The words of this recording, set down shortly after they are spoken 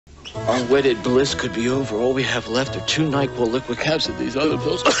Our wedded bliss could be over. All we have left are 2 NyQuil LiquiCaps and these other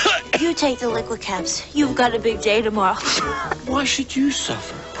pills. You take the LiquiCaps. You've got a big day tomorrow. Why should you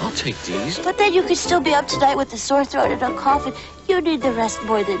suffer? I'll take these. But then you could still be up tonight with a sore throat and a cough, and you need the rest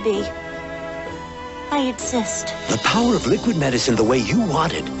more than me. I insist. The power of liquid medicine the way you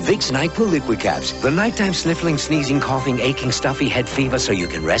want it. Vicks NyQuil LiquiCaps. The nighttime sniffling, sneezing, coughing, aching, stuffy head fever so you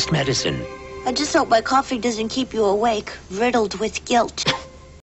can rest medicine. I just hope my coughing doesn't keep you awake, riddled with guilt.